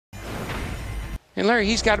And Larry,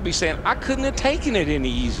 he's got to be saying, I couldn't have taken it any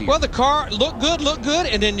easier. Well, the car looked good,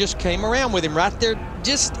 and then just came around with him right there,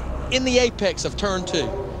 just in the apex of turn 2.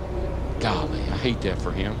 Golly, I hate that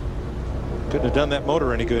for him. Couldn't have done that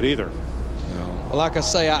motor any good either. No. Well, like I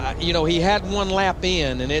say, you know, he had 1 lap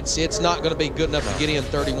in, and it's not going to be good enough to get in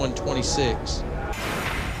 31.26.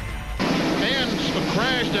 And a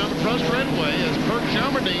crash down the front straightaway as Kirk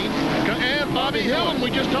Shelmerdine and Bobby Hillin,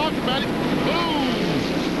 we just talked about it. Boom!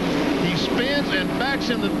 He spins and backs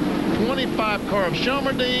in the 25 car of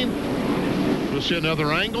Shelmerdine. We'll see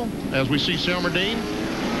another angle as we see Shelmerdine.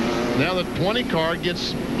 Now the 20 car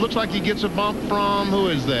looks like he gets a bump from, who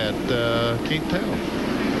is that? Can't tell.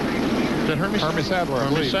 Is that Hermie Sadler?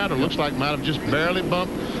 Hermie Sadler looks like might have just barely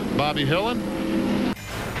bumped Bobby Hillin.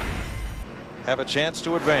 Have a chance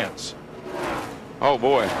to advance. Oh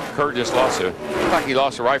boy, Kurt just lost it. Looked like he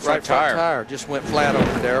lost the right front tire. Tire just went flat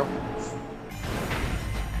over Darrell.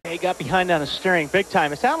 He got behind on the steering big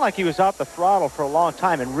time. It sounded like he was off the throttle for a long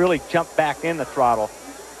time and really jumped back in the throttle.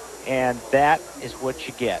 And that is what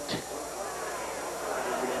you get.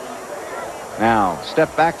 Now,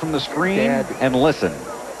 step back from the screen and listen.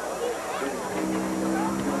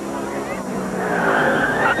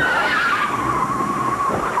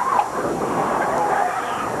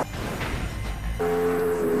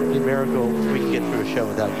 Be a miracle if we can get through a show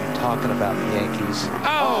without you talking about the Yankees.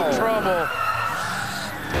 Oh, trouble.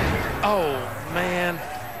 Oh, man.